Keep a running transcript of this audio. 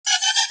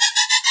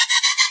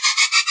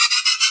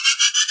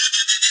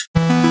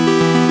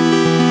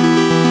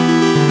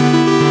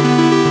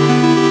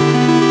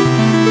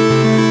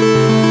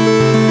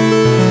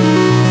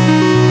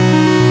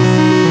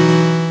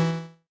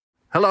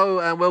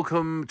and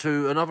welcome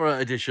to another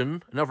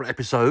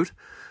episode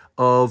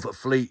of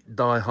Fleet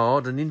Die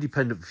Hard, an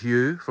independent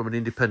view from an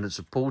independent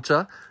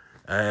supporter,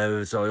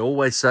 as I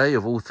always say,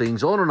 of all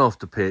things on and off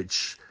the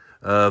pitch,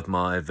 of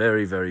my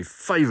very, very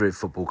favourite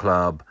football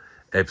club,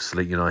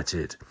 Fleet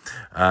United.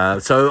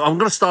 So I'm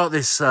going to start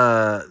this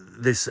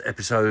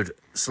episode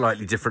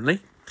slightly differently.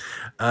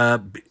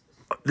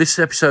 This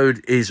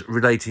episode is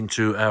relating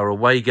to our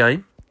away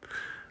game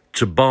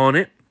to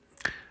Barnet.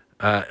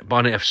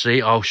 Barnet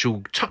FC. I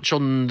shall touch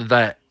on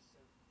that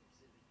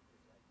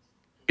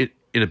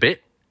in a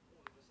bit.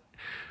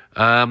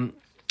 But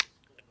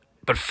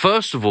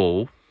first of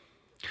all,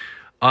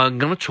 I'm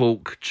going to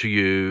talk to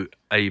you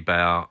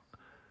about...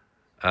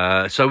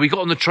 so we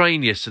got on the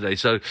train yesterday.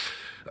 So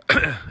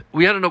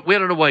we had an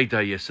away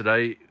day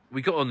yesterday.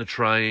 We got on the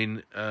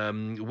train.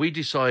 We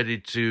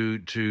decided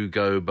to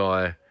go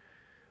by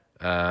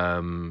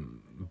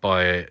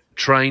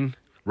train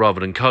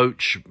rather than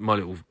coach. My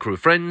little crew of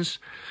friends.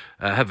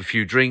 Have a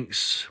few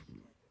drinks,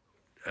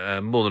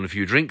 more than a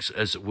few drinks,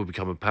 as will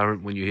become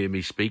apparent when you hear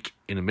me speak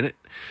in a minute.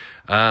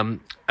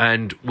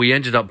 And we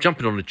ended up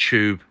jumping on the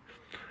tube,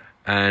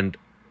 and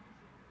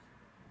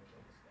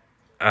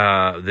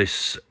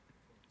this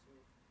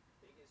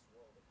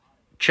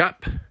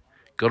chap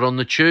got on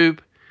the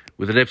tube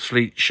with an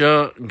Fleet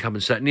shirt and come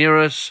and sat near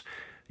us.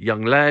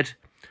 Young lad,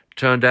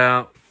 turned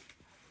out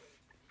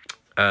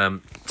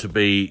to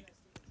be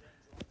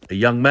a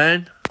young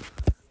man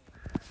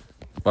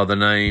by the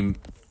name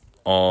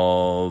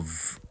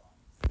of,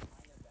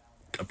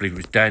 I believe it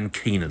was Dan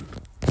Keenan.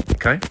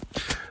 Okay.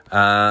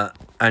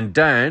 And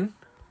Dan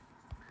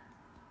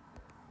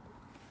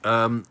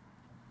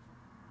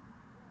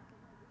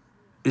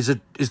is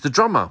the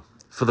drummer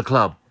for the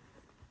club.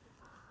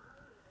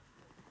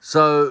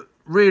 So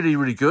really,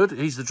 really good.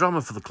 He's the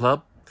drummer for the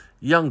club.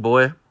 Young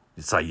boy.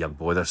 You say young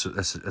boy, that's a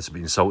bit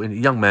insulting. A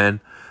young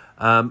man.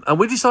 And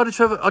we decided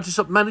to I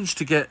just managed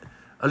to get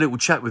a little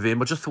chat with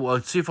him. I just thought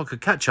I'd see if I could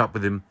catch up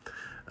with him,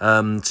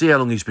 see how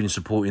long he's been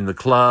supporting the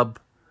club,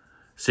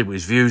 see what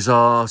his views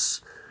are,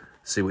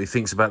 see what he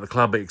thinks about the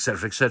club,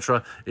 etc.,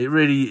 etc. It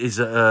really is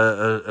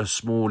a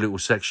small little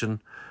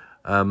section.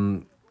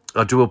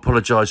 I do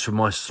apologise for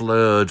my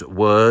slurred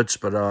words,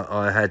 but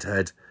I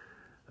had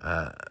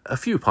a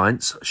few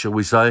pints, shall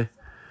we say.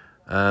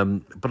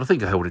 But I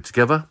think I held it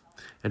together.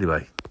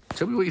 Anyway,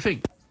 tell me what you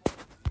think.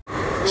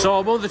 So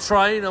I'm on the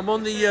train. I'm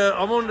on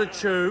the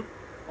tube.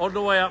 On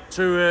the way up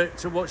to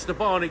watch the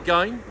Barnet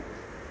game.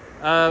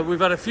 We've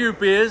had a few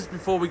beers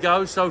before we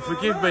go, so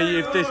forgive me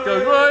if this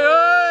goes...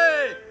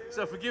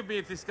 So forgive me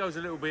if this goes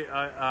a little bit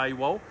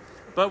AWOL.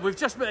 But we've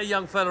just met a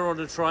young fella on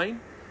the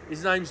train.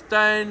 His name's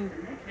Dan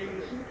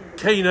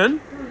Keenan,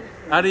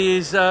 and he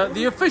is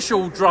the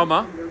official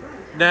drummer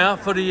now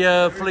for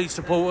the Fleet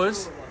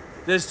supporters.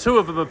 There's two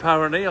of them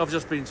apparently, I've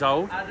just been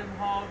told.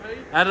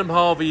 Adam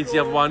Harvey is the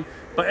other one.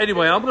 But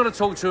anyway, I'm going to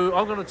talk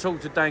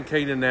to Dan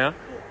Keenan now,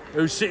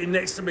 who's sitting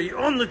next to me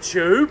on the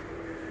tube.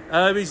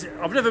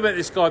 I've never met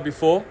this guy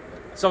before,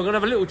 so I'm going to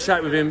have a little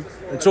chat with him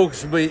and talk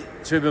to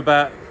him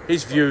about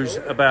his views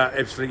about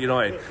Fleet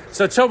United.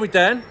 So tell me,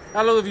 Dan,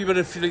 how long have you been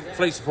a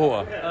Fleet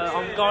supporter?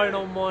 I'm going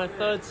on my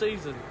third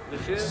season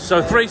this year.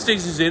 So 3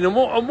 seasons in, and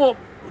what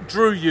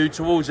drew you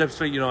towards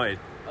Fleet United?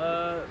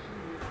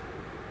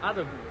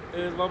 Adam,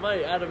 it was my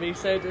mate Adam. He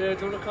said, do you want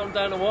to come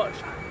down and watch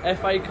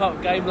FA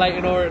Cup game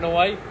Leyton Orient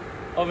away?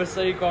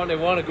 Obviously, granted,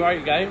 won a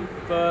great game,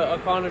 but I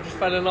kind of just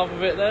fell in love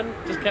with it then.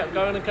 Just kept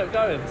going and kept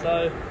going.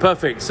 So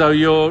perfect. So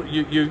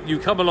you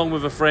come along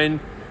with a friend.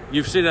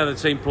 You've seen how the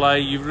team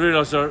play. You've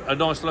realised they're a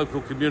nice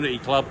local community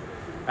club,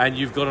 and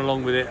you've gone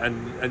along with it.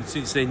 And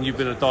since then, you've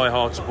been a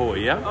die-hard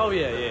supporter. Yeah. Oh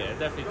yeah,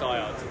 definitely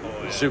die-hard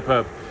supporter. Yeah.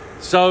 Superb.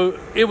 So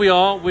here we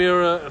are.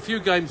 We're a few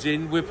games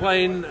in. We're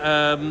playing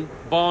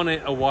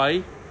Barnet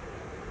away.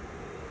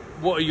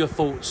 What are your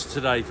thoughts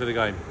today for the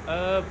game?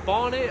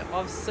 Barnet,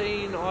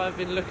 I've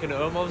been looking at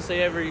them. Obviously,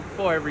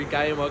 before every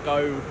game, I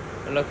go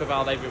and look at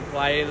how they've been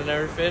playing and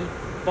everything.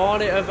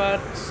 Barnet have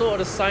had sort of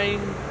the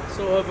same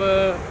sort of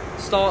a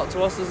start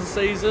to us as a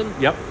season.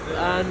 Yep.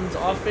 And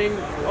I think,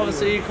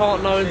 obviously, you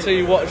can't know until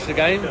you watch the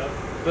game,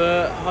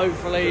 but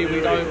hopefully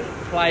we don't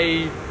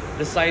play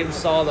the same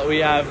style that we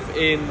have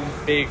in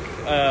big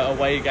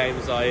away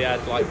games. I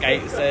had, like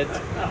Gateshead.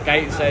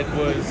 Gateshead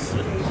was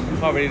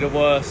probably the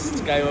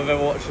worst game I've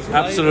ever watched.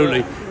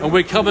 Absolutely. And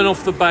we're coming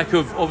off the back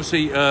of,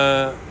 obviously,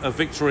 a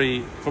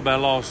victory from our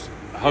last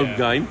home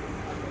game,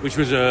 which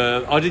was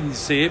I didn't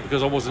see it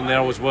because I wasn't there,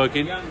 I was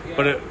working,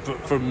 but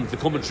from the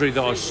commentary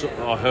that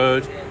I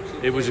heard,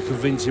 it was a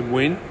convincing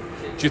win.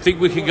 Do you think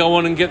we can go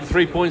on and get the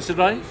 3 points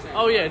today?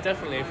 Oh yeah,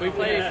 definitely. If we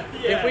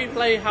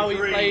play how we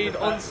played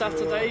on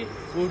Saturday,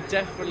 we'll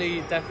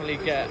definitely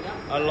get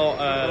a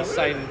lot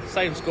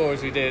same score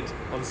as we did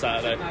on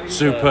Saturday.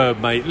 Superb,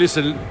 mate.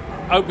 Listen,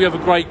 hope we have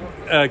a great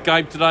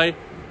game today.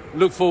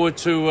 Look forward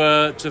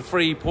to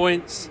 3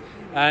 points,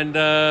 and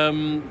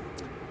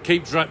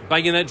keep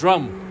banging that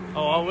drum.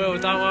 Oh, I will.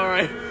 Don't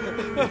worry.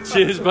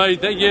 Cheers,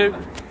 mate. Thank you.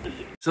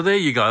 So there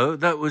you go.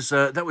 That was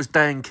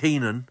Dan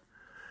Keenan.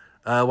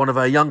 one of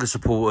our younger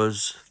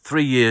supporters,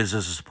 3 years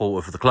as a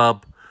supporter for the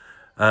club.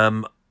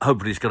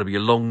 Hopefully it's going to be a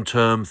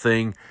long-term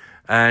thing.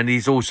 And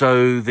he's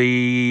also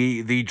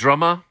the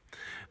drummer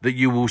that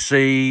you will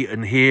see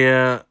and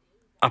hear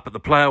up at the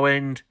plough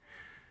end,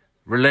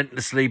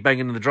 relentlessly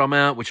banging the drum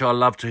out, which I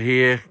love to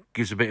hear,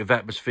 gives a bit of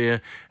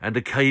atmosphere, and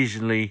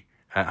occasionally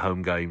at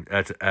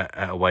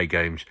away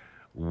games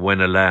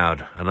when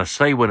allowed. And I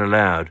say when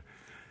allowed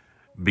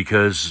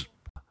because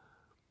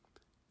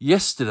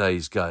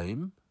yesterday's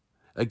game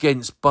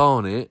against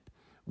Barnet,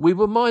 we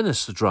were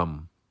minus the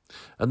drum.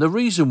 And the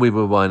reason we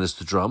were minus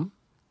the drum,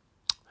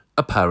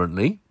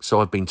 apparently,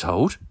 so I've been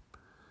told,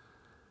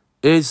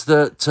 is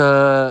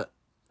that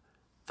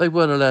they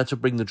weren't allowed to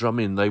bring the drum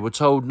in. They were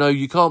told, no,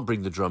 you can't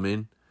bring the drum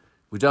in.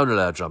 We don't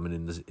allow drumming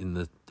in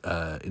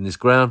this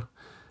ground.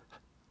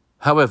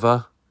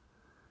 However,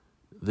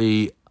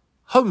 the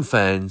home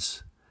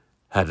fans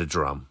had a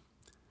drum.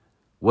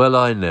 Well,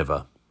 I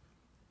never.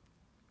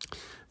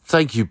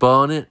 Thank you,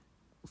 Barnet.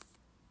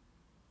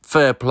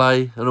 Fair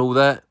play and all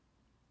that.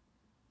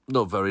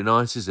 Not very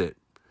nice, is it?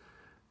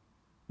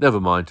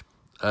 Never mind.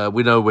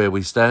 We know where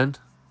we stand,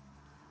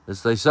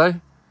 as they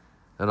say.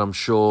 And I'm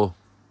sure,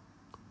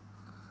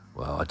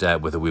 well, I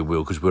doubt whether we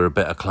will, because we're a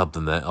better club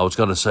than that. I was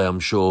going to say I'm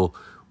sure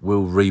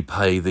we'll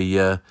repay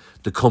the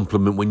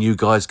compliment when you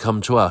guys come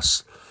to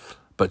us.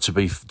 But to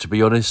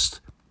be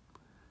honest,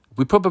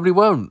 we probably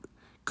won't,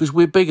 because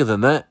we're bigger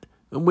than that,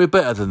 and we're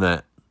better than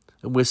that.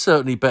 And we're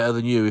certainly better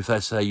than you if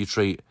that's how you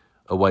treat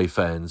away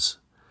fans.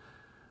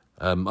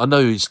 I know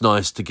it's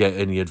nice to get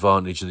any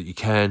advantage that you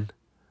can,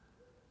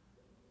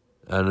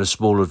 and a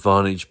small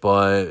advantage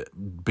by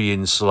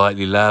being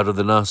slightly louder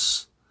than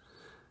us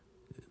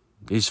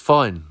is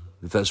fine,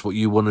 if that's what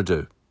you want to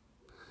do.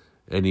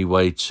 Any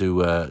way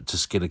to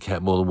skin a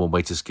cat, more than one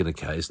way to skin a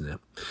cat, isn't there?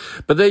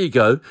 But there you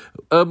go.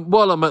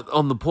 While I'm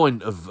on the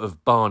point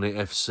of Barnet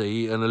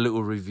FC and a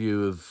little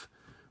review of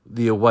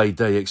the away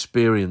day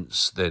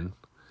experience, then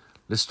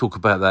let's talk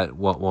about that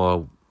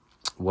while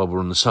we're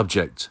on the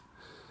subject.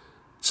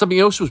 Something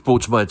else was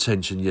brought to my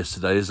attention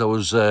yesterday as I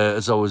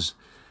was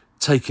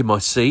taking my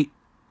seat,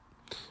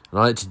 and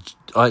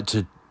I had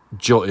to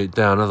jot it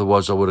down.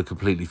 Otherwise, I would have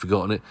completely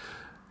forgotten it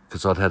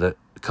because I'd had a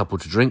couple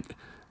to drink.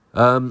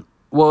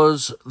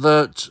 Was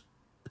that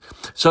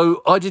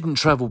so? I didn't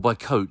travel by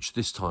coach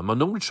this time. I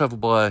normally travel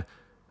by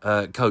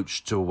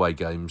coach to away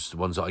games, the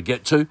ones that I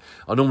get to.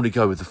 I normally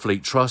go with the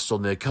Fleet Trust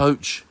on their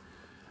coach.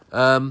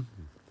 But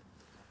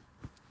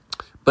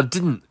I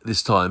didn't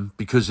this time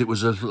because it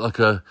was like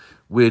a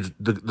weird.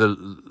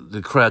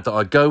 The crowd that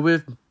I go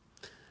with,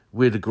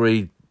 we'd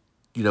agreed,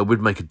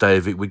 we'd make a day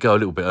of it. We'd go a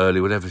little bit early.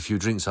 We'd have a few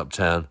drinks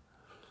uptown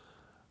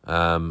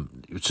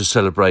to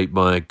celebrate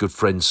my good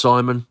friend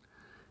Simon,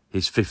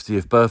 his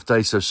 50th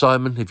birthday. So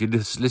Simon, if you're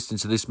listening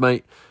to this,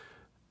 mate,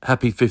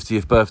 happy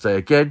 50th birthday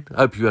again.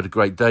 Hope you had a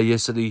great day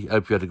yesterday.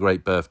 Hope you had a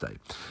great birthday.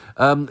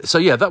 So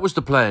yeah, that was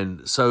the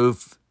plan. So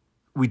if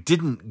we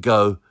didn't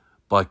go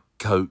by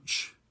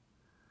coach,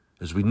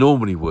 as we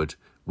normally would,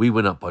 we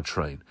went up by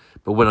train.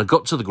 But when I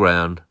got to the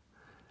ground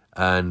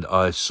and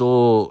I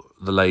saw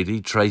the lady,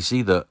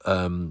 Tracy, that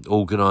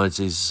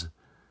organises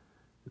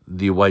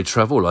the away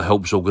travel, or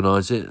helps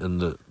organise it,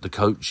 and the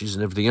coaches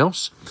and everything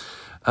else,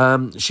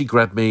 she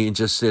grabbed me and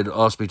just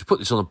asked me to put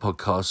this on the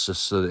podcast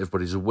just so that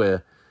everybody's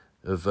aware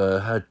of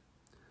how,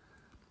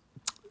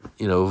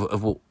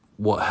 of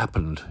what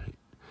happened.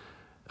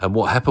 And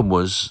what happened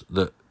was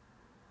that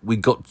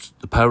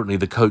apparently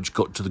the coach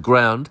got to the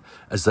ground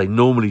as they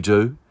normally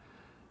do,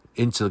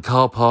 into the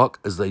car park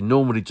as they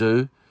normally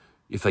do,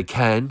 if they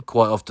can.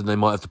 Quite often they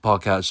might have to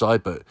park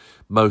outside, but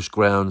most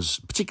grounds,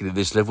 particularly at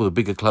this level, the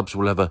bigger clubs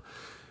will have a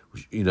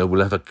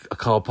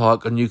car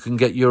park, and you can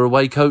get your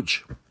away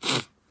coach,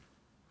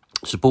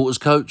 supporters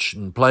coach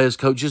and players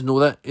coaches and all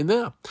that in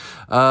there.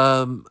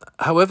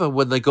 However,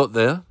 when they got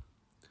there,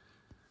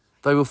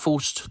 they were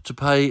forced to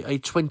pay a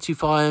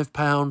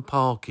 £25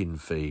 parking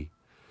fee.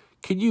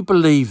 Can you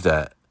believe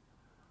that?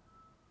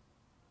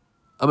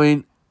 I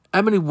mean,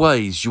 how many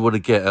ways do you want to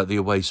get at the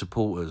away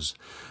supporters?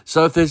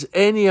 So if there's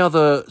any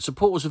other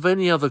supporters of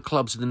any other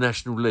clubs in the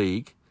National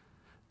League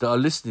that are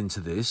listening to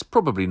this,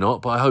 probably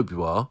not, but I hope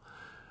you are,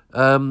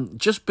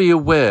 just be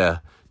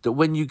aware that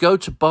when you go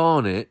to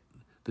Barnet,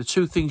 the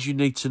two things you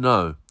need to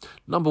know.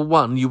 Number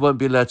one, you won't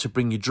be allowed to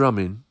bring your drum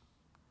in.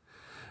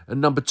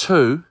 And number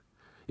two,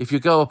 if you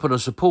go up on a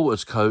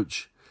supporters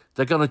coach,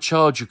 they're going to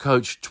charge your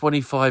coach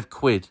 25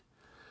 quid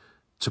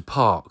to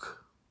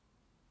park.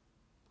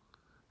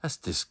 That's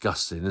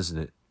disgusting, isn't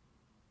it?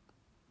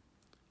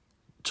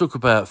 Talk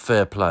about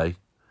fair play,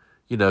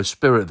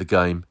 spirit of the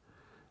game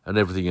and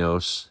everything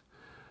else.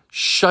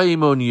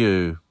 Shame on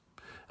you.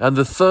 And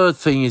the third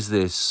thing is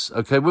this,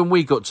 okay, when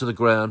we got to the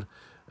ground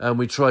and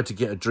we tried to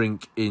get a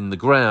drink in the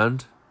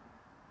ground,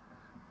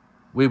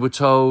 we were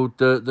told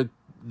that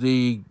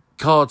the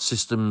card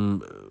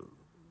system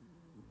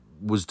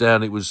was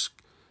down. It was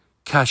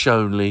cash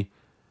only,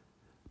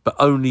 but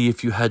only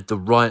if you had the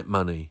right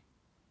money.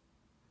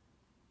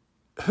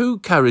 Who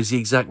carries the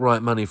exact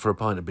right money for a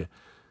pint of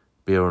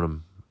beer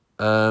on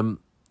them?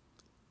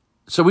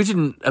 So we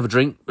didn't have a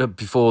drink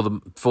before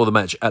the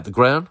match at the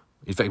ground.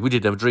 In fact, we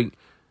didn't have a drink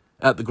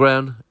at the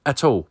ground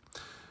at all.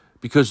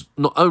 Because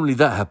not only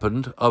that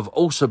happened, I've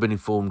also been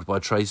informed by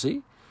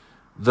Tracy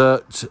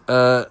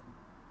that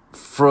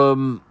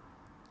from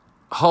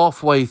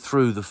halfway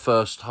through the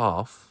first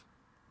half,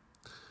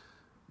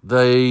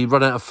 they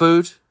run out of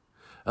food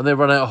and they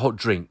run out of hot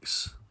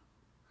drinks.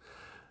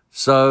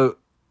 So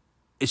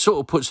it sort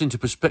of puts into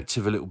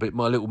perspective a little bit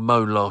my little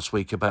moan last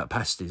week about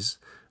pasties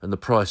and the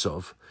price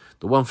of.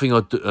 The one thing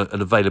an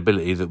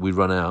availability that we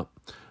run out,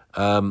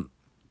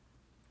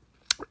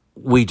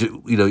 we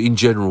do, in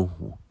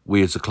general,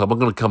 we as a club, I'm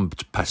going to come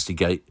to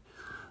Pastygate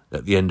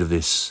at the end of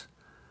this,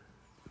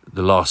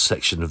 the last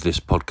section of this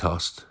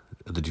podcast,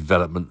 the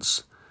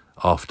developments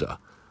after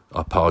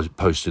I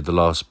posted the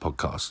last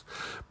podcast.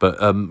 But,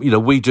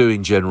 we do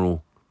in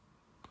general,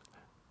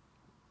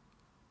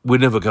 we're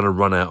never going to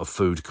run out of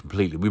food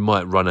completely. We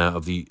might run out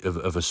of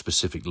a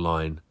specific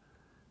line,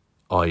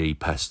 i.e.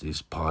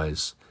 pasties,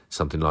 pies,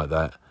 something like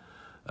that.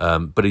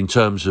 But in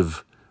terms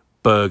of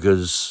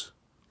burgers,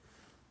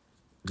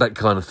 that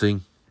kind of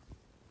thing,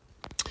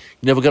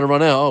 you're never going to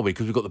run out, are we?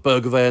 Because we've got the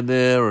burger van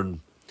there and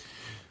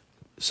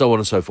so on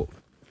and so forth.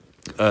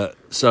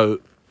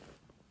 So,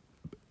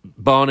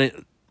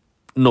 Barnet,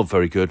 not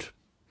very good.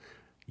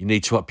 You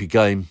need to up your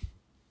game.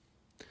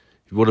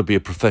 If you want to be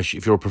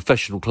if you're a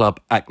professional club,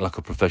 act like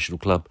a professional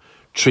club.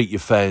 Treat your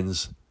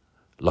fans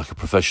like a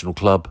professional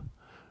club.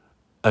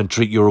 And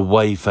treat your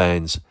away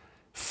fans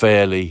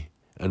fairly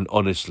and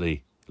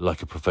honestly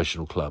like a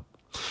professional club.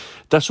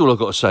 That's all I've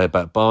got to say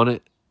about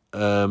Barnet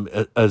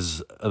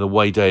as an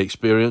away day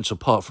experience,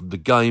 apart from the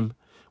game,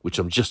 which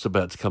I'm just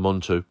about to come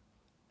on to.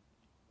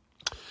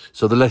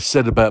 So the less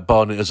said about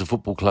Barnet as a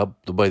football club,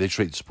 the way they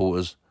treat the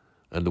supporters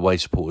and the away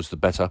supporters, the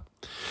better.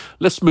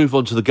 Let's move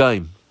on to the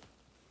game.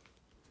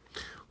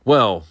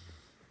 Well,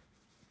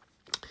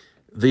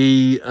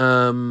 the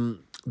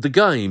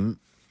game,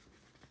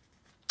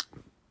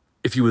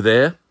 if you were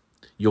there,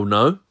 you'll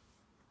know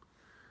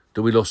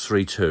that we lost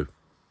 3-2.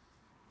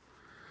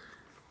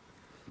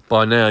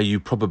 By now, you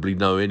probably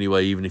know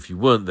anyway, even if you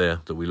weren't there,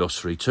 that we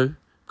lost 3-2,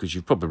 because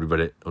you've probably read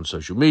it on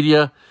social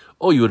media,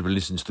 or you would have been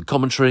listening to the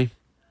commentary,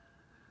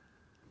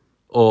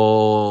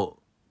 or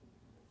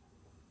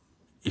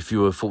if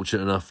you were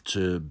fortunate enough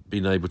to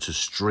be able to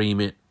stream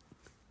it,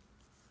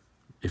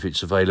 if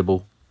it's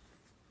available,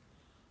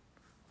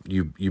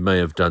 you may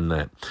have done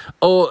that.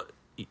 Or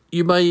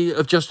you may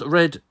have just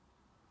read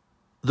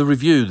the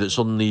review that's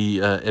on the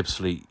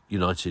Ebbsfleet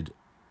United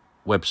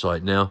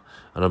website now,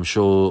 and I'm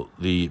sure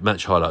the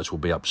match highlights will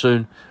be up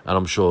soon, and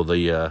I'm sure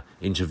the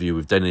interview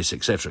with Dennis,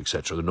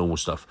 etc., the normal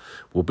stuff,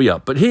 will be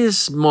up. But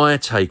here's my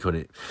take on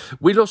it.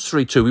 We lost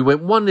 3-2. We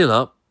went 1-0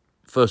 up,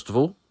 first of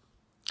all.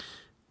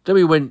 Then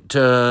we went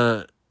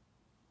 2-1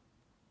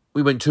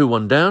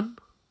 down.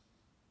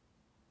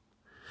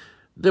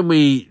 Then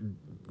we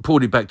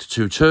pulled it back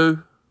to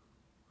 2-2.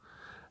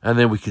 And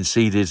then we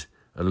conceded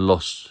and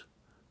lost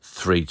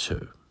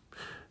 3-2.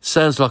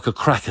 Sounds like a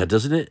cracker,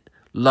 doesn't it?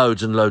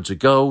 Loads and loads of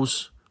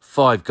goals.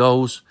 5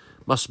 goals.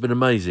 Must have been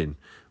amazing.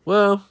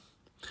 Well,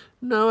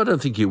 no, I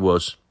don't think it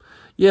was.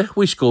 Yeah,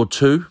 we scored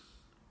 2.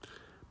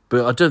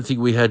 But I don't think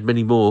we had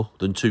many more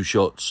than 2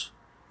 shots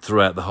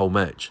throughout the whole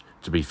match,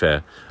 to be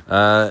fair.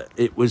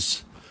 It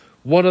was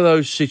one of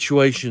those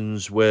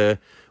situations where,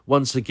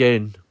 once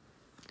again,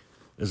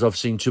 as I've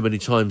seen too many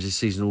times this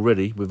season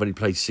already, we've only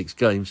played 6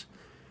 games,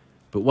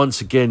 but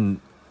once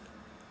again,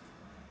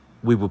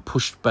 we were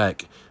pushed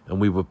back and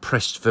we were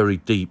pressed very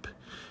deep.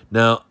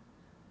 Now,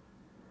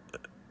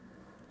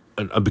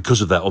 and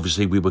because of that,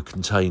 obviously, we were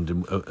contained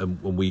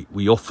and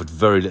we offered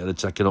very little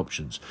attacking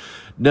options.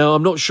 Now,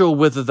 I'm not sure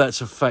whether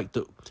that's a fact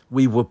that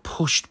we were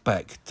pushed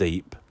back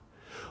deep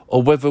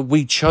or whether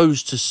we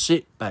chose to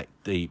sit back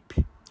deep.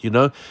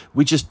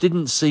 We just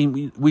didn't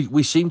seem...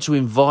 We seemed to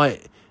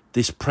invite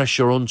this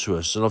pressure onto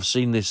us, and I've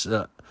seen this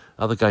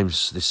other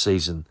games this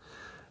season.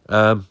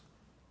 And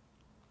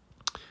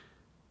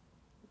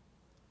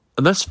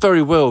that's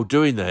very well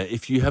doing that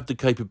if you have the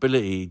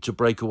capability to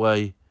break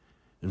away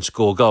and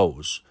score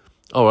goals.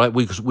 All right,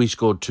 we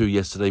scored 2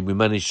 yesterday. We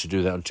managed to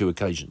do that on 2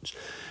 occasions.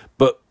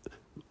 But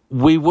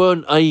we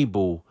weren't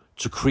able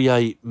to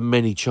create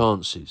many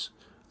chances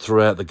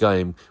throughout the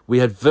game. We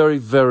had very,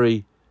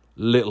 very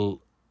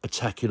little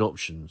attacking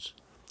options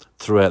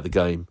throughout the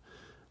game.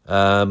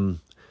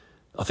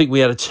 I think we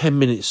had a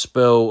 10-minute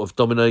spell of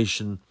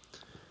dominance,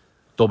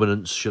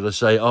 should I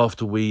say,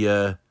 after we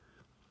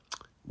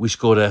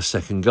scored our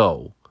second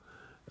goal.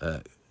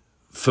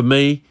 For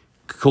me,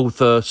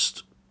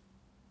 Coulthurst,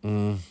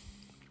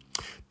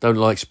 don't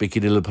like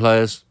speaking ill of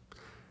players.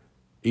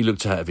 He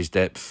looked out of his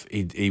depth.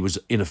 He was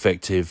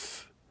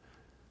ineffective.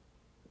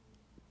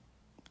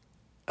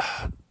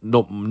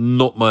 Not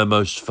my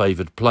most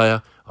favoured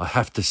player, I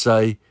have to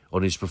say,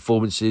 on his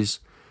performances.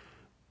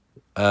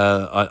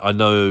 I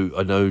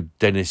know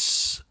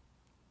Dennis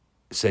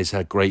says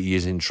how great he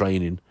is in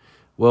training.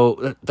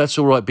 Well, that's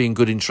all right being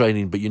good in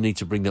training, but you need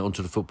to bring that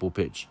onto the football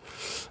pitch.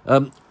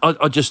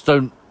 I just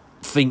don't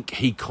think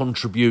he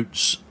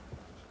contributes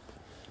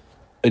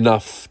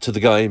enough to the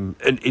game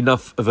and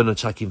enough of an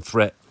attacking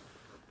threat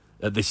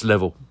at this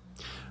level.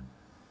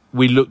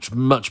 We looked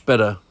much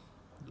better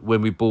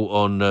when we brought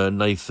on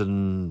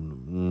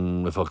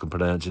Nathan, if I can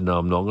pronounce it. No,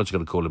 I'm not. I'm just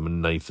going to call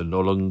him Nathan.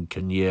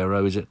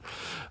 Oloncanero, is it?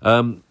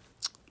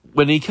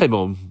 When he came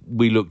on,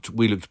 we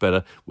looked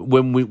better.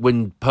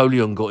 When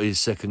Polion got his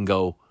second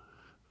goal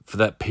for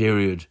that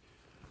period,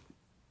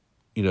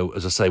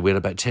 as I say, we had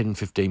about 10,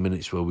 15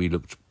 minutes where we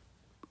looked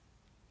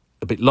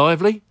a bit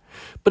lively,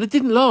 but it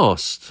didn't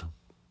last.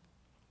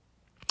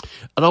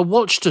 And I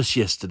watched us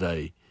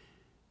yesterday,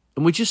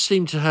 and we just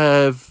seemed to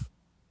have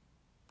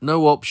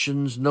no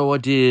options, no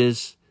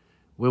ideas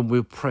when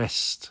we're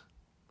pressed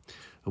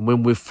and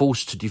when we're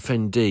forced to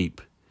defend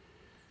deep.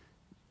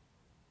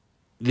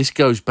 This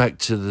goes back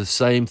to the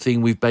same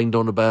thing we've banged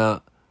on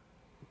about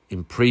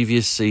in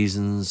previous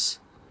seasons.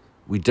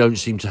 We don't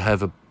seem to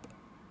have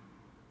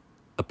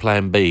a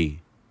plan B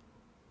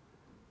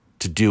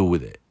to deal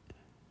with it.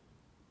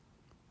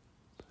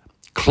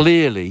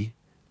 Clearly,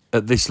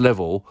 at this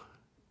level,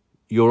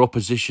 your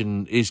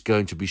opposition is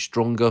going to be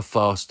stronger,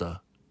 faster,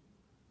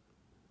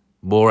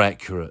 more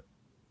accurate,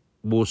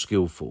 more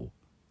skillful.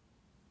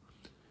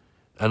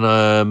 And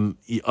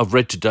I've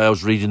read today, I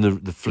was reading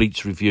the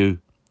Fleets review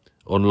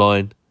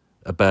online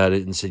about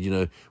it and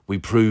said, we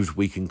proved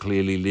we can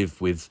clearly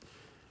live with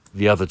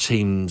the other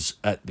teams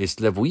at this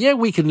level. Yeah,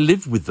 we can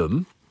live with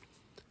them.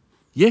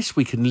 Yes,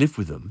 we can live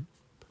with them.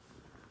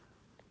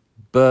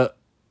 But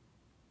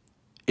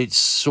it's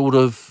sort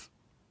of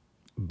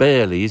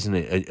barely, isn't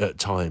it, at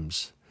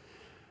times?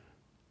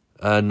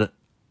 And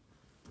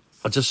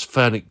I just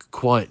found it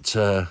quite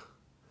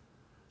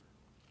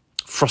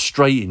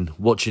frustrating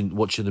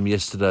watching them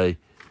yesterday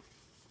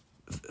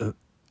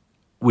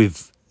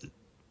with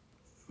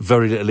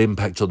very little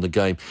impact on the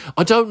game.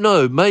 I don't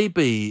know.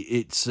 Maybe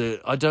it's.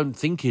 I don't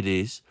think it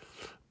is,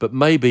 but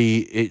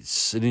maybe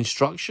it's an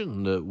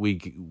instruction that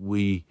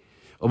we.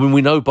 I mean,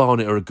 we know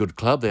Barnet are a good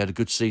club. They had a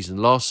good season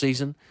last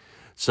season,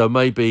 so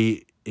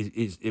maybe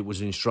it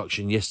was an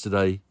instruction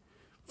yesterday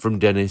from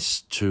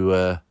Dennis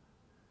to.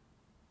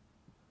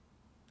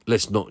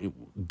 Let's not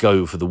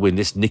go for the win.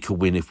 Let's nick a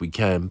win if we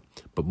can.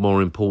 But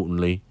more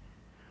importantly,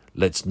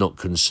 let's not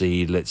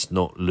concede. Let's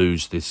not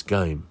lose this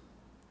game.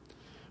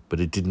 But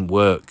it didn't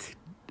work,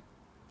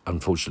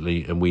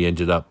 unfortunately, and we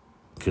ended up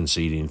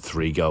conceding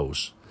 3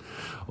 goals.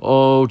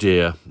 Oh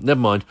dear. Never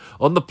mind.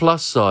 On the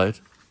plus side,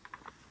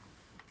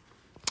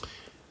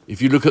 if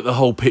you look at the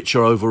whole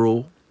picture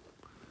overall,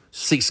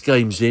 6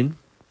 games in,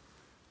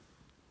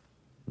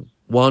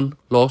 1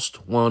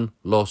 lost, 1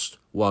 lost,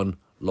 1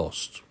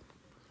 lost.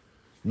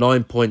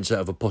 9 points out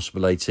of a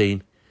possible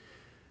 18,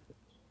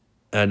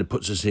 and it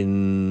puts us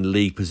in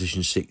league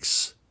position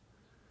 6,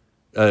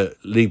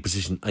 league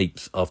position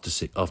 8th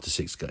after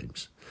 6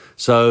 games.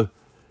 So,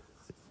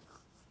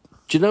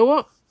 do you know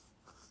what?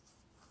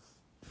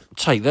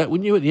 Take that,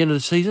 wouldn't you, at the end of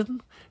the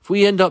season? If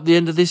we end up the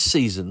end of this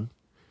season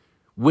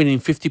winning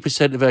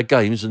 50% of our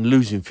games and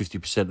losing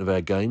 50% of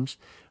our games,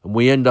 and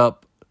we end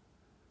up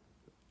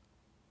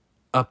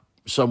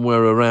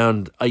somewhere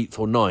around 8th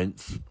or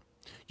 9th,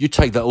 you'd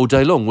take that all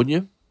day long, wouldn't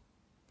you?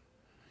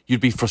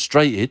 You'd be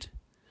frustrated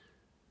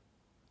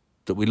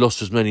that we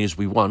lost as many as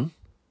we won.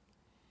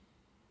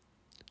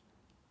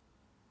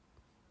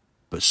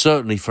 But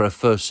certainly for our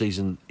first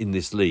season in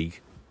this league,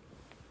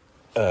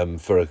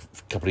 for a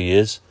couple of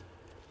years,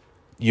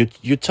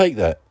 you'd take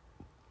that.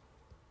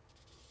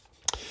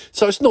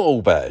 So it's not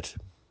all bad.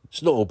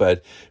 It's not all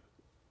bad.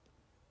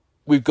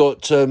 We've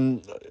got,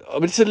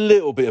 it's a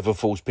little bit of a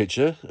false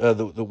picture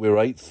that we're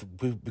 8th,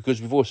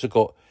 because we've also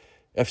got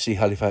FC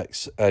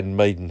Halifax and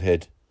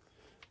Maidenhead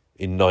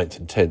in 9th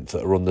and 10th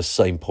that are on the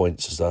same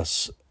points as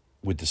us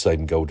with the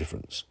same goal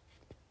difference.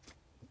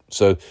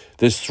 So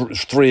there's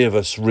 3 of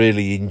us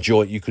really in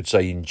joint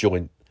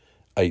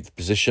 8th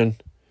position,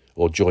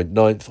 or joint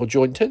 9th, or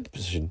joint 10th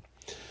position,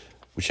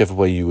 whichever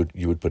way you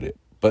would put it.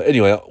 But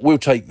anyway, we'll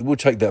take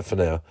that for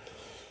now.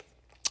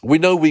 We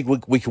know we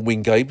can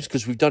win games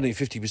because we've done it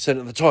 50%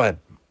 of the time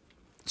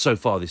so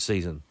far this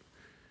season.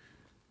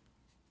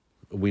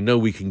 We know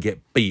we can get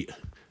beat,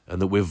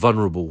 and that we're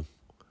vulnerable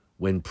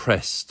when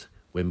pressed,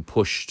 when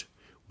pushed,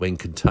 when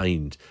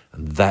contained.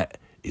 And that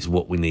is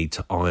what we need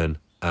to iron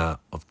out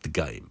of the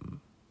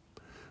game.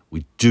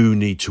 We do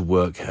need to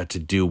work how to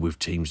deal with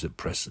teams that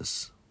press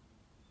us.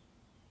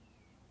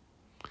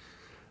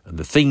 And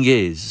the thing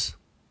is,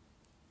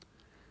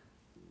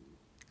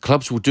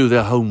 clubs will do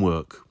their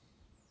homework.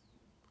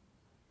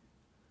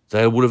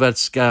 They would have had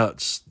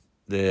scouts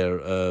there,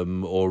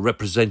 or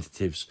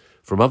representatives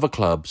from other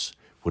clubs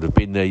would have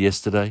been there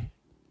yesterday.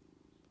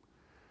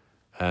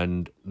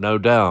 And no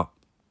doubt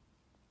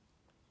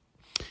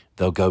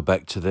they'll go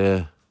back to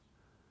their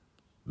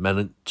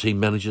team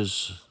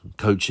managers,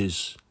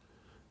 coaches,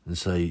 and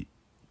say,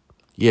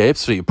 yeah,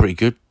 Ipswich are pretty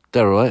good.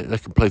 They're all right. They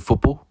can play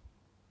football.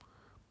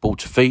 Ball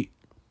to feet.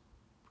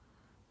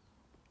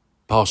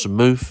 Pass and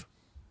move.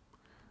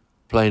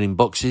 Playing in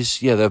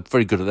boxes. Yeah, they're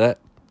very good at that.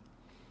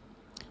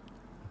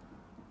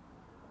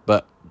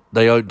 But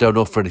They don't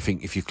offer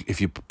anything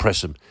if you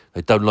press them.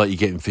 They don't like you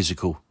getting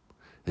physical.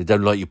 They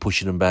don't like you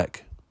pushing them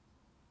back.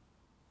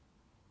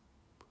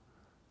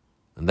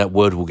 And that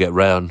word will get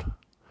round,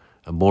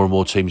 and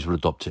more teams will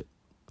adopt it.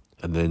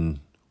 And then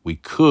we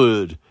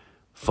could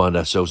find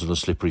ourselves on a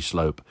slippery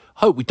slope.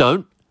 Hope we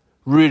don't.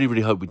 Really,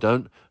 really hope we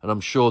don't. And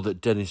I'm sure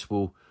that Dennis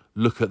will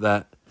look at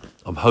that.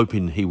 I'm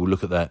hoping he will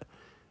look at that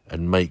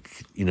and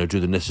make, do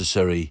the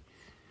necessary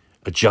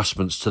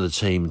adjustments to the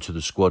team, to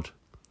the squad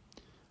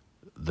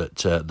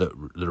that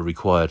are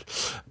required.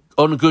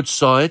 On the good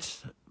side,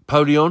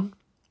 Polion,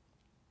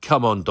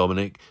 come on,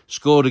 Dominic,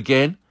 scored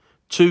again,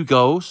 2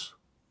 goals.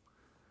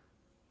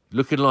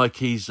 Looking like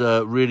he's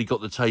really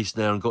got the taste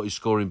now and got his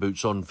scoring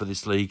boots on for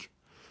this league.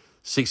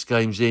 6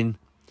 games in,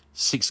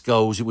 6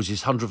 goals. It was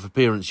his 100th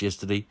appearance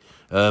yesterday.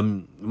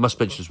 Must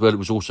mention as well, it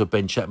was also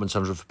Ben Chapman's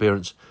 100th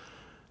appearance.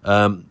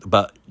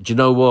 But do you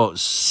know what?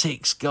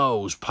 6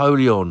 goals.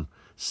 Polion,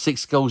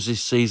 6 goals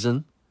this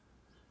season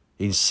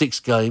in 6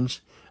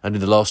 games. And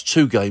in the last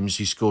 2 games,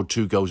 he scored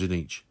 2 goals in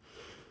each.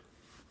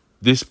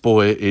 This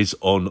boy is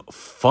on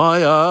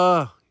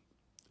fire.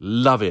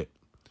 Love it.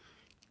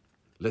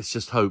 Let's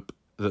just hope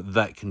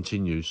that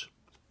continues.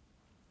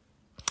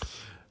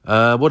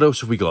 What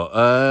else have we got?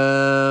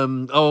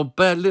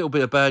 Little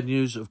bit of bad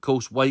news. Of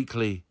course,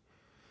 Wakely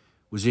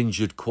was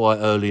injured quite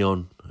early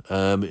on.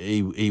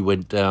 He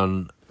went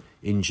down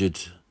injured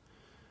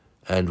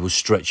and was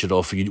stretchered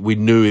off. We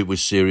knew it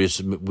was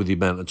serious with the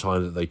amount of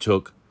time that they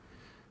took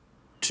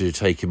to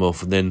take him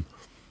off, and then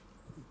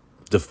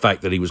the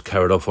fact that he was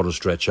carried off on a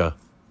stretcher.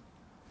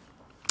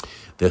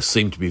 There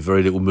seemed to be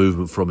very little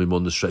movement from him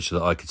on the stretcher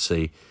that I could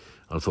see.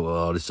 I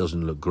thought, this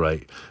doesn't look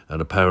great.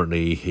 And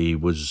apparently he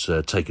was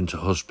taken to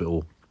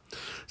hospital.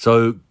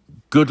 So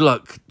good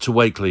luck to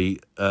Wakely.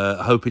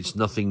 I hope it's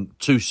nothing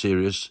too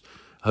serious.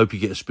 Hope you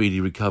get a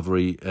speedy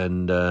recovery.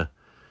 And,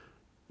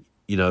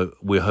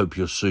 we hope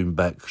you're soon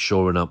back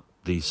shoring up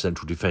the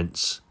central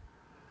defence.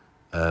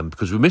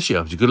 Because we miss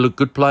you. He's a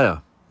good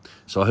player.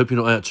 So I hope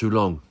you're not out too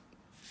long.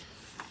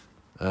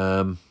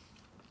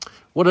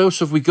 What else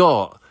have we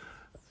got?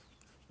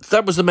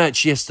 That was the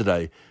match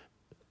yesterday.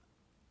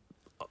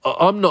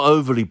 I'm not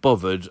overly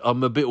bothered.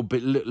 I'm a little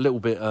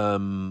bit.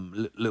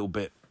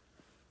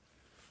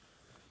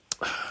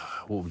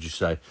 What would you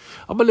say?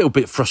 I'm a little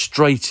bit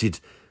frustrated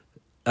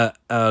at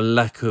our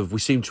lack of. We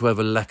seem to have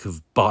a lack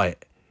of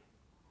bite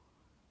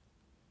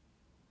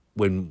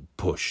when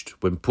pushed.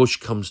 When push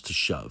comes to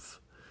shove,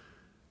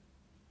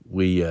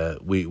 we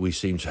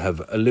seem to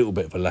have a little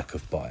bit of a lack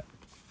of bite.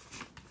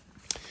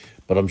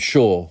 But I'm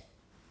sure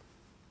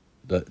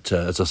that,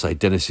 as I say,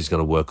 Dennis is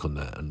going to work on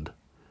that and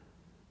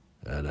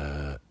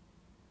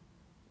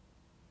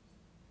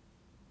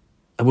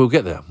we'll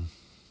get there.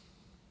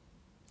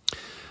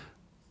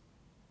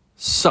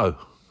 So,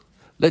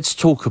 let's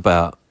talk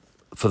about,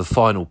 for the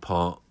final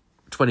part,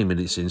 20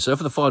 minutes in, so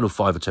for the final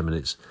 5 or 10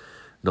 minutes,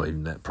 not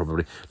even that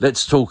probably,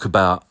 let's talk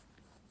about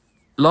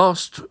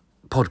last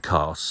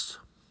podcast.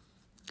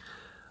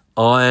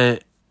 I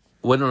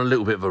went on a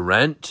little bit of a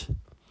rant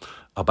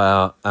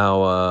about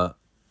our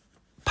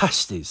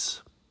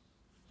pasties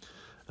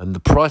and the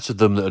price of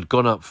them that had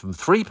gone up from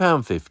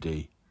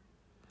 £3.50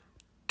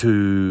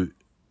 to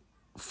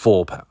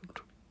 £4.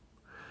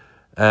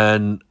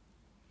 And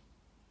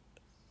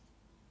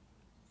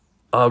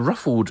I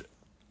ruffled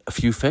a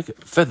few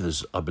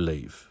feathers, I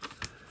believe,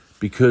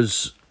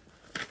 because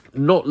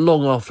not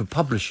long after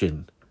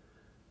publishing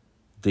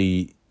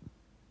the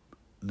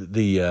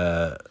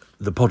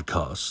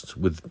podcast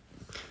with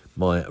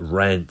my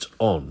rant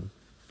on,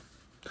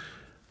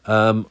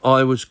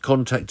 I was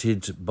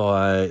contacted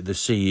by the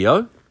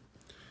CEO,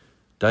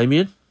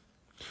 Damien,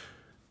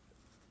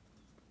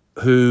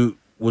 who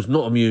was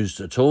not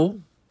amused at all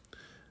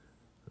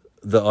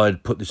that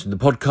I'd put this in the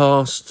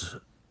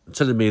podcast,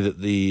 telling me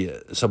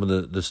that some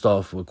of the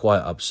staff were quite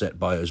upset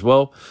by it as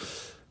well,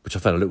 which I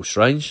found a little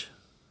strange.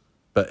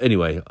 But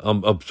anyway, I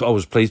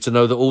was pleased to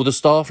know that all the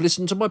staff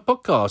listened to my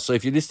podcast. So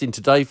if you're listening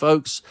today,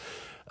 folks,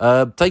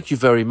 thank you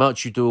very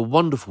much. You do a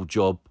wonderful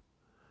job,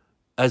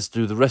 as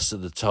do the rest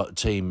of the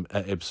team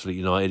at Ebbsfleet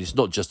United. It's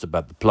not just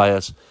about the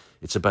players,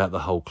 it's about the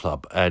whole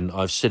club. And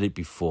I've said it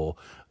before,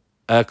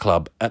 our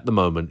club at the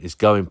moment is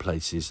going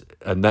places,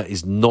 and that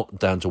is not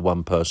down to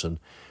one person.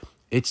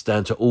 It's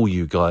down to all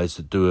you guys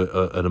that do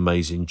an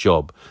amazing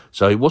job.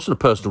 So it wasn't a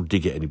personal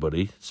dig at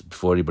anybody,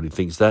 before anybody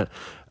thinks that.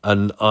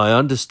 And I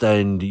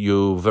understand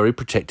you're very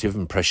protective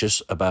and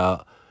precious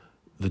about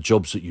the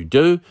jobs that you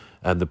do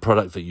and the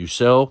product that you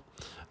sell.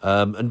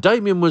 And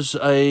Damien was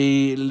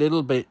a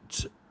little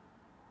bit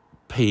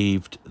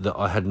peeved that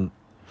I hadn't...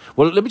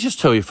 Well, let me just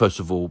tell you, first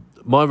of all,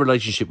 my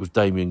relationship with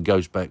Damien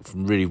goes back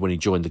from really when he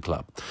joined the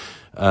club.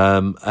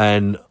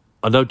 And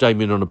I know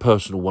Damien on a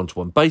personal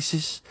one-to-one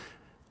basis.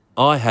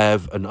 I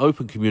have an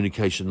open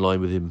communication line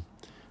with him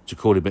to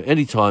call him at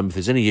any time. If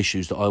there's any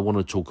issues that I want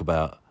to talk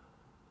about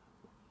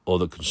or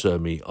that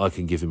concern me, I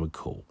can give him a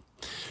call.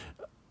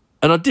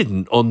 And I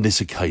didn't on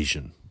this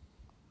occasion,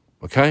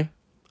 okay?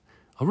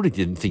 I really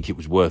didn't think it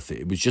was worth it.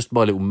 It was just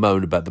my little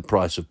moan about the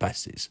price of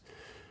pasties.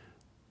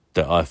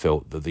 that I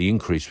felt that the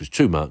increase was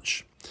too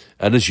much.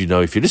 And as you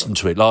know, if you listened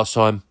to it last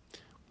time,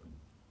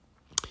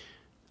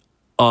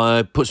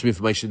 I put some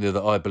information there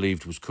that I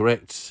believed was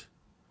correct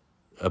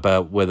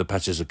about where the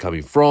passes are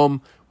coming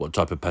from, what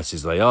type of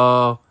passes they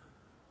are,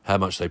 how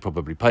much they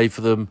probably pay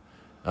for them.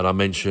 And I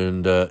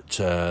mentioned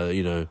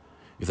that,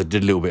 if they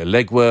did a little bit of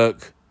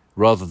legwork,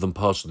 rather than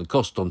passing the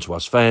cost on to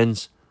us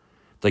fans,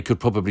 they could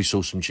probably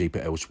source them cheaper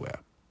elsewhere.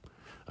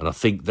 And I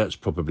think that's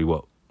probably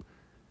what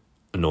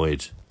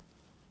annoyed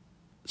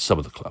some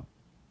of the club,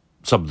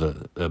 some of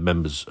the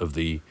members of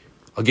the,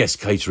 I guess,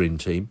 catering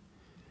team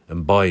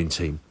and buying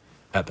team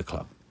at the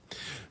club.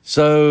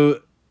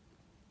 So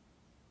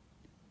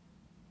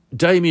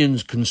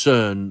Damien's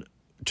concern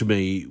to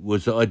me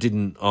was that I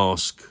didn't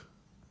ask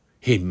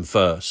him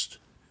first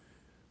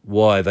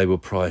why they were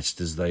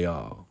priced as they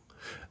are.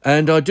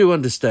 And I do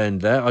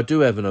understand that. I do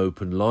have an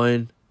open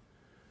line.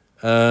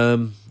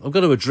 I'm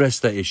going to address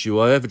that issue.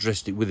 I have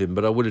addressed it with him,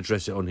 but I will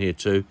address it on here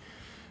too.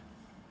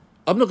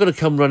 I'm not going to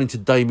come running to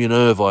Damien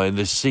Irvine,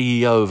 the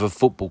CEO of a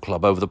football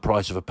club, over the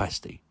price of a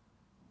pasty.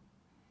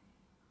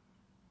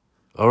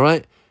 All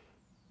right?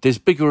 There's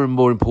bigger and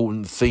more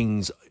important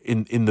things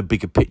in the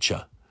bigger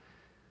picture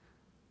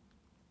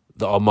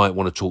that I might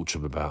want to talk to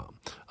him about.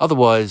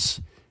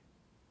 Otherwise,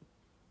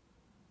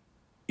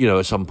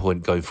 at some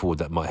point going forward,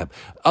 that might happen.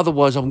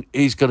 Otherwise,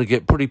 he's going to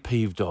get pretty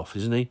peeved off,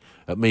 isn't he?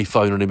 At me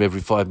phoning him every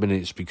 5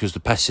 minutes because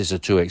the passes are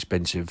too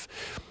expensive,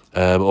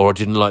 or I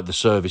didn't like the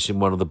service in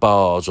one of the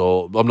bars,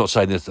 or I'm not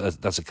saying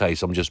that's the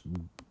case. I'm just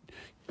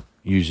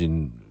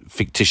using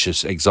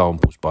fictitious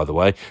examples, by the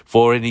way,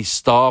 for any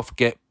staff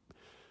get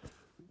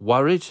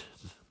worried,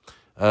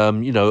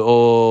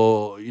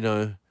 or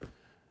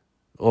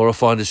I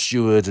find a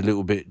steward a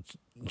little bit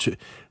too...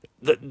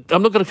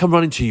 I'm not going to come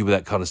running to you with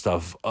that kind of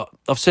stuff.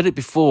 I've said it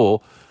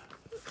before.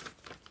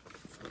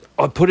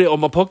 I put it on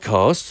my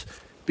podcast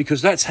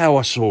because that's how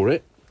I saw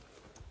it.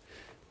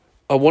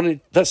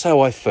 That's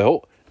how I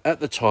felt at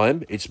the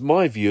time. It's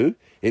my view.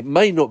 It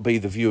may not be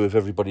the view of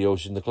everybody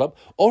else in the club,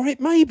 or it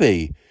may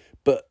be.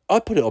 But I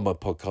put it on my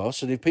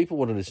podcast, and if people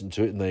want to listen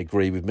to it and they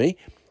agree with me,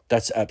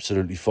 that's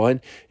absolutely fine.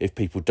 If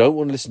people don't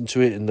want to listen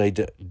to it and they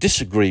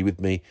disagree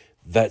with me,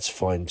 that's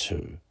fine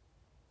too.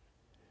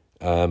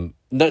 And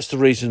that's the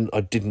reason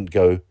I didn't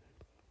go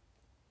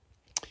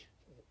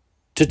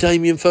to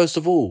Damien first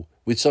of all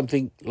with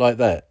something like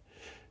that.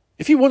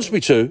 If he wants me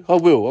to, I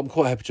will. I'm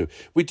quite happy to.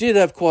 We did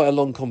have quite a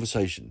long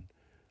conversation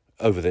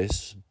over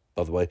this,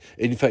 by the way.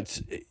 In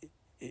fact,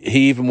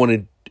 he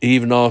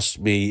even asked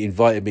me,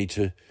 invited me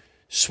to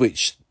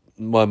switch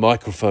my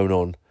microphone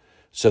on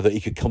so that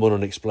he could come on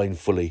and explain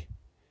fully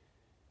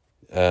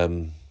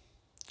the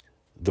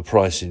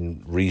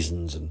pricing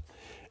reasons and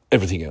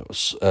everything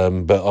else.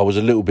 But I was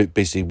a little bit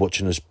busy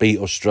watching us beat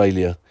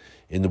Australia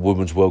in the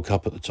Women's World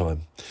Cup at the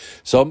time.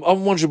 So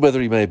I'm wondering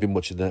whether he may have been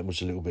watching that and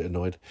was a little bit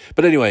annoyed.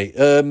 But anyway,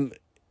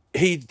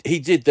 he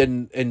did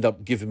then end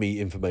up giving me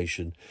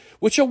information,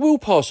 which I will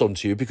pass on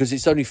to you because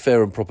it's only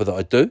fair and proper that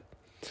I do,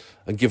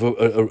 and give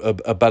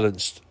a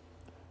balanced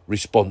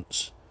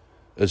response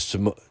as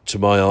to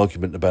my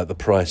argument about the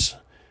price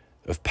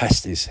of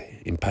pasties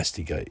in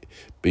Pastygate.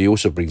 But he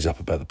also brings up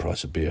about the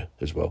price of beer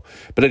as well.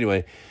 But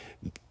anyway,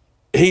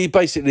 he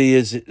basically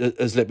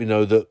has let me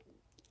know that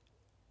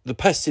the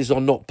pasties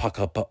are not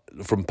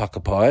from pucker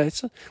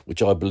pies,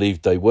 which I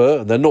believed they were,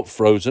 and they're not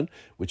frozen,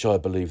 which I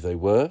believe they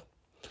were.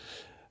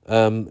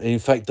 In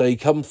fact, they're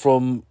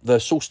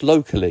sourced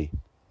locally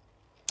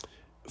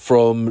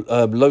from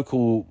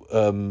local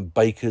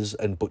bakers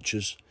and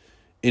butchers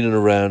in and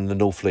around the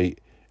Northfleet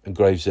and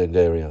Gravesend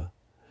area.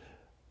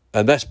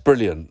 And that's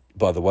brilliant,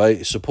 by the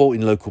way,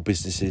 supporting local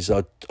businesses.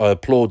 I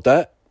applaud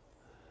that.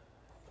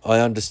 I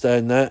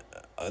understand that.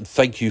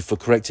 Thank you for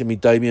correcting me,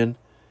 Damien.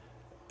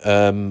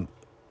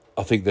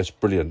 I think that's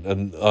brilliant.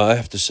 And I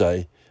have to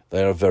say,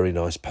 they are a very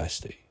nice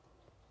pasty.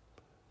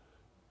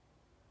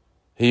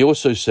 He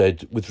also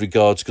said, with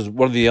regards, because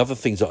one of the other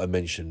things that I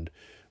mentioned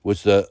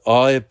was that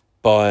I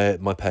buy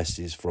my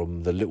pasties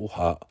from the little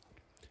hut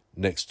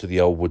next to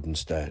the old wooden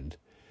stand.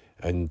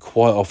 And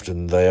quite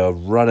often they are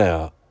run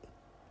out.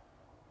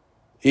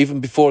 Even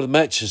before the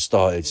match has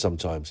started,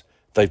 sometimes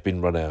they've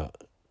been run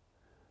out,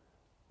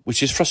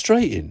 which is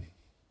frustrating.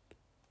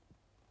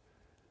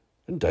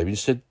 And Damien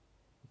said,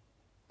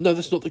 no,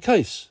 that's not the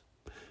case.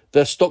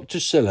 They're stocked to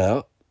sell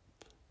out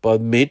by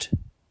mid-second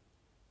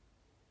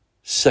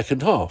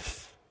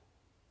half.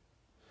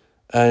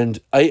 And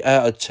 8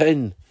 out of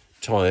 10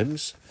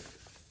 times,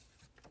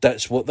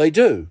 that's what they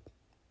do.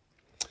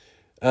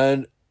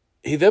 And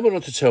he then went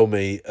on to talk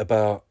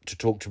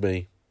to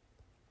me,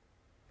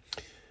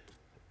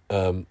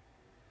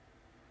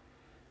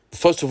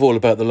 first of all,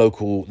 about the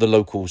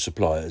local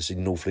suppliers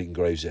in Northfleet and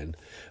Gravesend,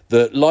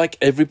 that like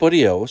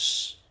everybody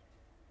else,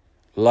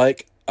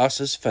 like us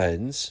as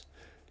fans,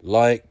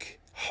 like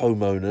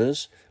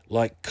homeowners,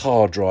 like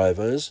car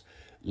drivers,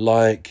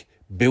 like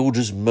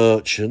builders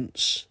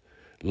merchants,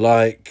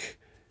 like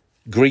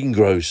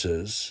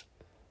greengrocers,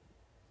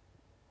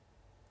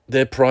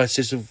 their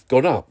prices have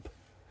gone up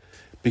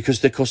because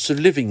their cost of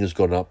living has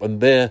gone up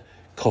and their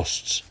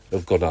costs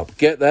have gone up.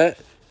 Get that?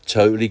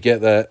 Totally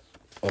get that.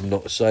 I'm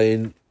not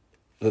saying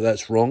that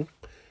that's wrong.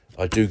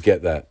 I do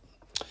get that.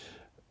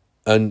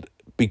 And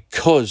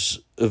because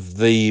of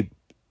the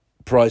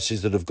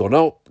prices that have gone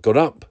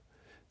up,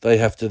 they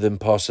have to then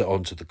pass that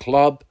on to the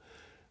club.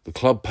 The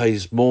club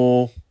pays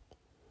more.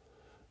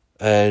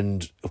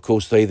 And, of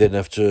course, they then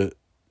have to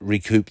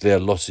recoup their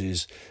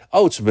losses.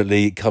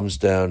 Ultimately, it comes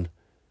down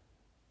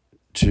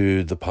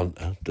to the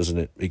punter, doesn't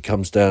it? It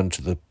comes down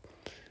to the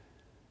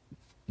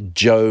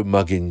Joe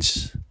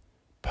Muggins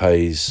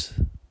pays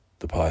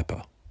the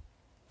piper.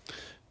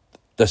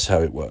 That's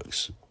how it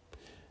works.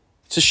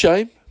 It's a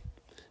shame.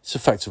 It's a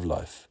fact of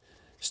life.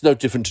 It's no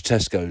different to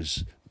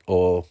Tesco's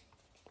or,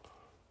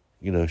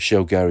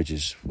 Shell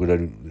garages,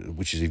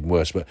 which is even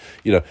worse. But,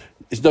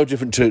 it's no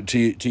different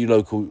to your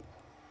local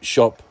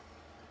shop.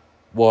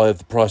 Why have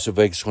the price of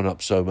eggs gone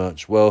up so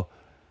much? Well,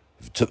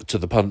 to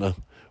the punter.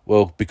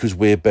 Well, because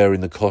we're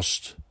bearing the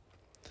cost.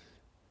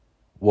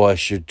 Why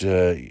should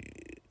the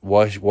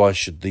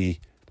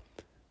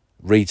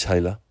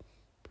retailer,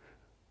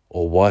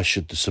 or why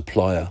should the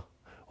supplier,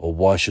 or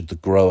why should the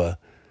grower,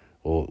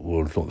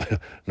 or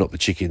not the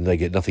chicken? They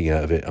get nothing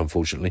out of it,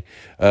 unfortunately.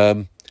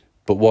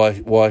 But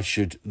why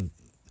should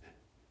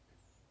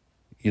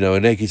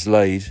an egg is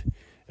laid,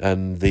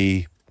 and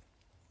the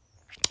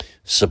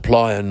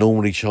supplier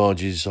normally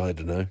charges, I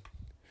don't know,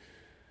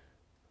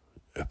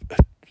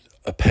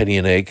 a penny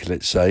an egg,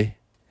 let's say,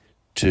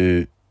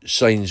 to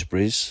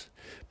Sainsbury's,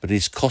 but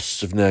his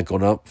costs have now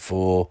gone up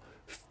for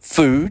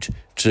food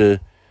to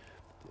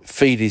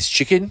feed his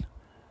chicken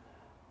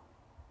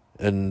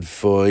and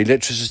for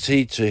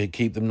electricity to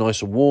keep them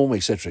nice and warm,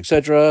 etc.,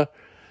 etc.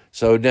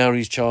 So now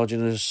he's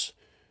charging us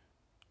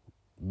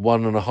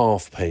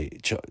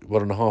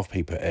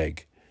 1.5p per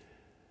egg,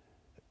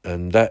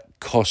 and that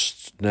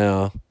cost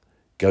now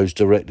goes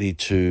directly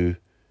to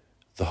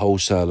the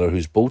wholesaler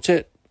who's bought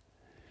it,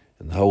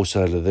 and the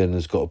wholesaler then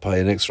has got to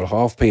pay an extra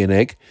 0.5p an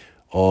egg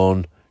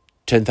on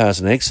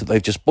 10,000 eggs that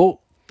they've just bought.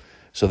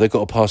 So they've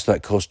got to pass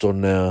that cost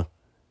on now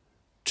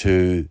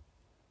to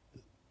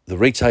the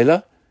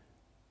retailer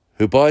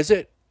who buys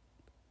it.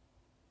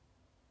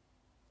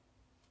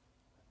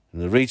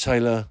 And the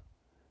retailer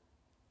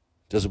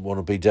doesn't want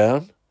to be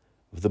down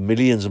with the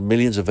millions and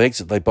millions of eggs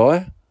that they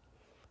buy.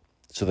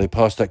 So they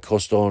pass that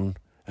cost on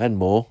and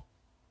more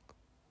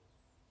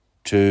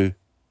to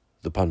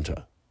the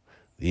punter,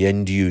 the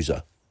end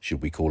user,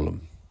 should we call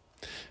them.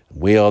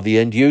 We are the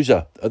end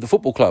user at the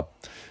football club,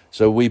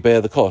 so we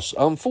bear the costs.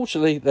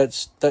 Unfortunately,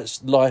 that's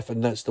life,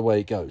 and that's the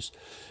way it goes.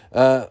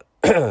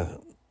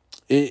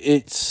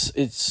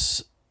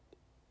 It's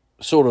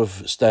sort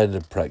of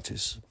standard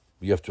practice.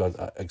 You have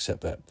to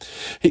accept that.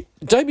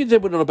 Damien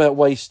then went on about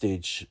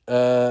wastage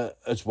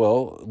as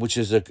well, which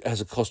has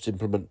a cost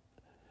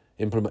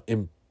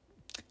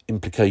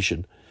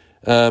implication,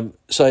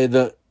 saying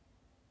that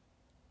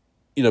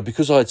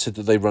because I had said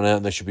that they run out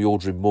and they should be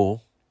ordering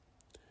more.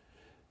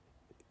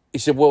 He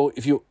said, well,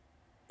 if you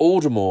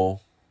order more,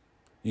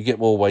 you get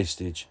more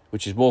wastage,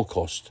 which is more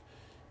cost,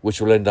 which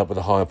will end up with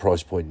a higher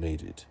price point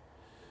needed.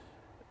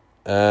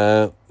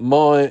 He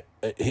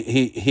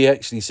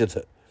actually said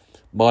that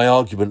my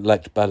argument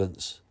lacked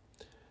balance,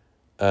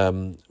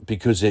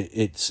 because it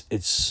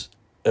is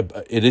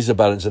a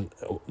balance, and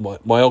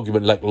my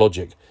argument lacked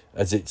logic,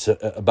 as it's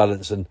a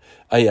balance, and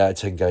 8 out of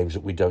 10 games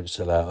that we don't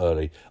sell out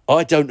early.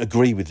 I don't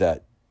agree with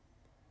that.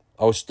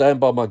 I'll stand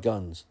by my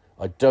guns.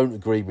 I don't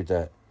agree with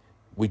that.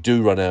 We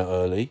do run out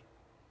early.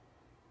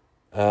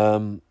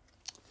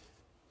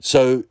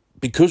 So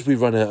because we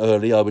run out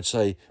early, I would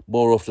say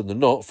more often than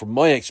not, from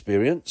my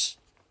experience,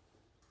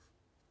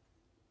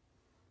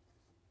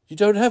 you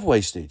don't have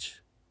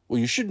wastage. Well,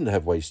 you shouldn't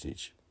have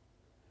wastage.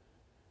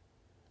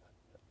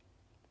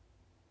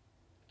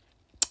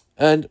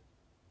 And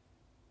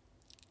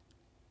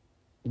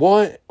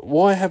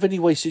why have any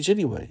wastage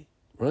anyway,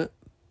 right?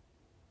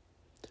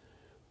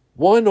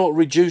 Why not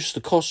reduce the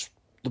price?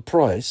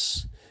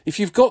 If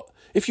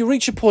you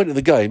reach a point of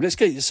the game,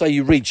 say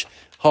you reach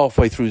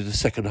halfway through the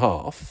second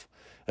half,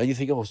 and you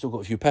think, I've still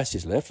got a few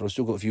passes left, and I've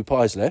still got a few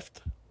pies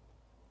left,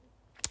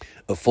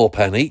 at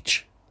 £4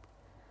 each.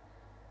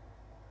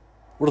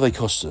 What do they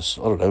cost us?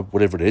 I don't know,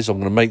 whatever it is. I'm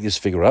going to make this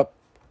figure up.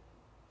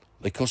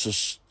 They cost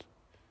us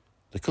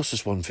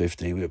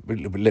 £1.50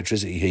 with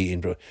electricity,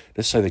 heating. But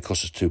let's say they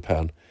cost us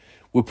 £2.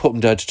 We'll put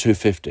them down to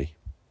 £2.50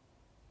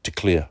 to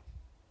clear.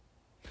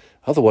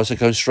 Otherwise, they're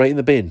going straight in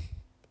the bin.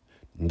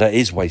 And that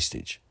is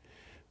wastage.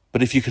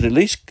 But if you can at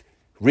least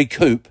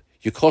recoup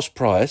your cost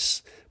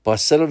price by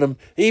selling them,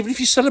 even if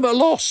you sell them at a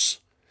loss,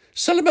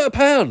 sell them at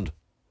 £1.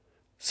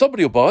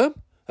 Somebody will buy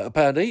them at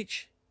 £1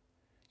 each.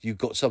 You've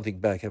got something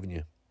back, haven't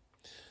you?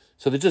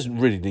 So there doesn't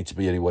really need to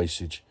be any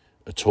wastage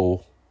at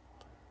all.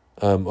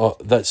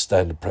 That's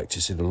standard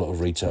practice in a lot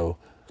of retail.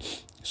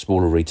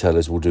 Smaller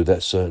retailers will do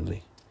that,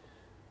 certainly.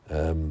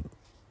 You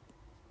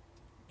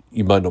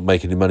might not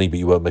make any money, but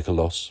you won't make a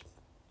loss.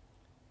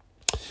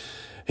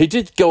 He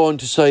did go on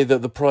to say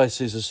that the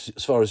prices,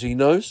 as far as he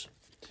knows,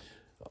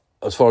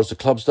 as far as the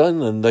club's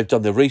done, and they've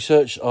done their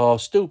research, are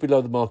still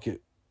below the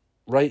market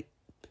rate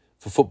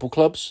for football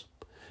clubs,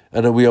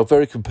 and we are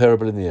very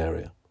comparable in the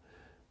area.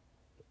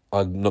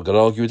 I'm not going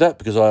to argue with that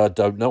because I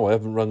don't know. I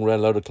haven't rung around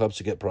a load of clubs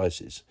to get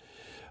prices.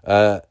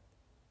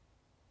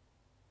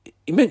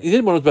 He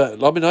then went on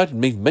about, I mean, I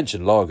didn't even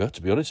mention lager,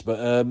 to be honest,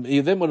 but he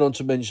then went on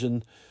to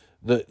mention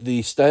that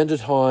the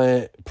standard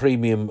high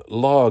premium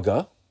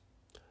lager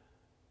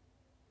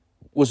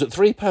was at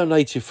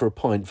 £3.80 for a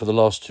pint for the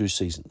last 2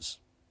 seasons.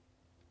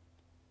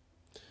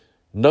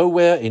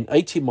 Nowhere in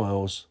 80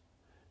 miles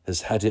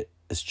has had it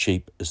as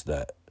cheap as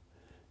that.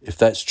 If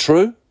that's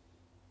true,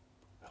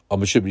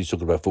 I'm assuming he's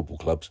talking about football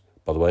clubs,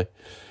 by the way.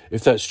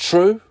 If that's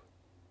true,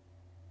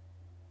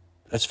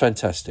 that's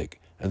fantastic.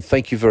 And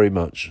thank you very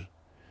much.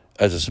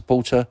 As a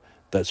supporter,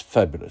 that's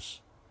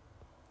fabulous.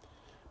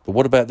 But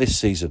what about this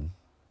season?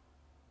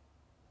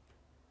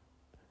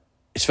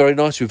 It's very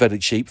nice we've had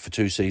it cheap for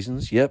 2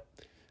 seasons, yep.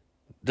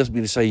 Doesn't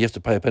mean to say you have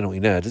to pay a penalty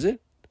now, does it?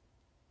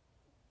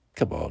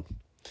 Come on.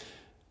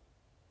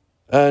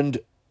 And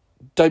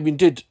Damien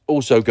did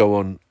go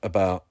on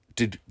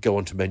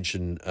to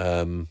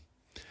mention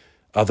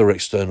other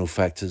external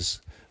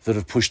factors that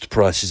have pushed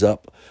prices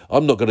up.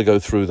 I'm not going to go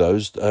through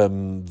those.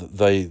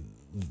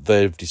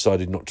 They've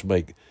decided not to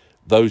make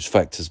those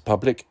factors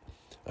public,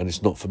 and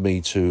it's not for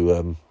me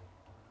to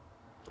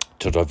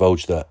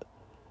divulge that,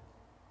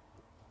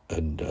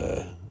 and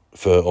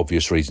for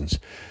obvious reasons.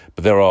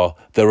 But there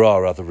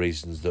are other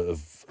reasons that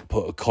have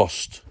put a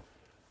cost,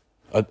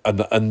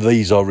 and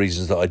these are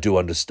reasons that I do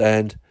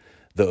understand,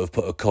 that have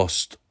put a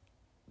cost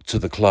to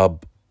the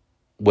club,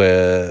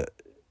 where,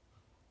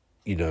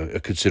 you know, a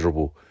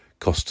considerable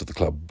cost to the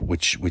club,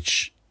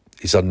 which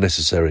is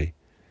unnecessary,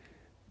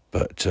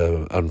 but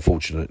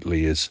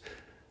unfortunately has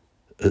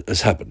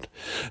happened.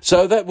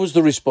 So that was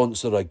the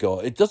response that I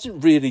got. It doesn't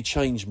really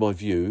change my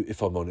view,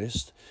 if I'm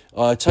honest.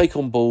 I take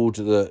on board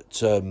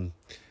that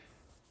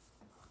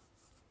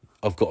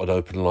I've got an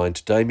open line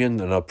to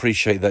Damien, and I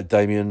appreciate that,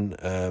 Damien,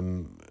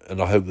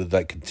 and I hope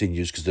that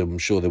continues, because I'm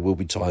sure there will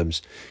be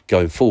times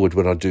going forward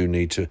when I do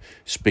need to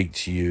speak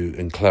to you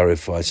and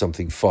clarify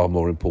something far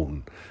more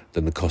important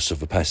than the cost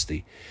of a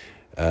pasty.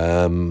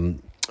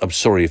 I'm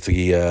sorry if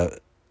the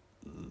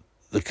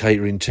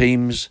catering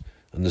teams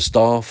and the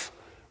staff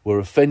were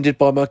offended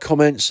by my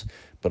comments,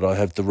 but I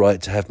have the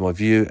right to have my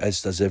view,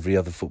 as does every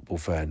other football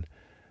fan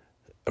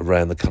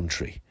around the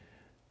country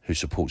who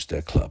supports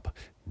their club.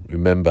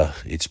 Remember,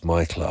 it's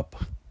my club.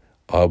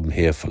 I'm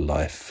here for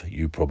life.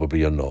 You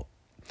probably are not.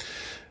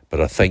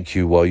 But I thank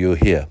you while you're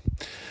here.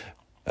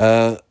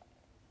 That's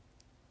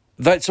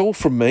all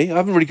from me. I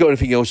haven't really got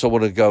anything else I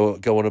want to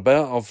go on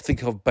about. I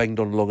think I've banged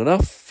on long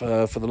enough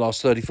for the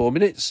last 34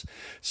 minutes.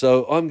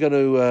 So I'm going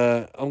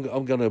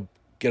to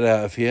get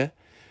out of here.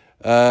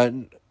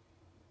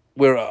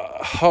 We're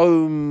at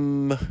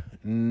home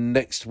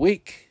next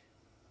week,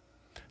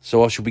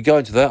 so I shall be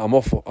going to that. I'm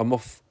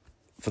off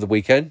for the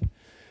weekend.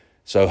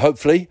 So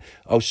hopefully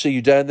I'll see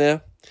you down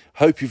there.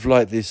 Hope you've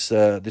liked this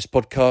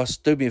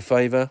podcast. Do me a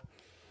favour.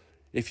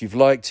 If you've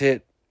liked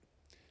it,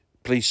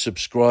 please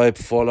subscribe,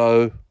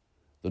 follow,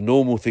 the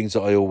normal things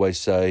that I always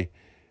say.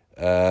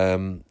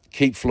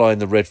 Keep flying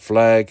the red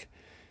flag.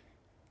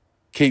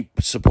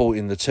 Keep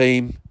supporting the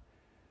team.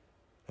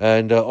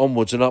 And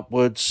onwards and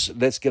upwards.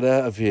 Let's get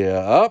out of here.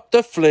 Up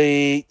the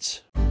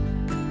fleet.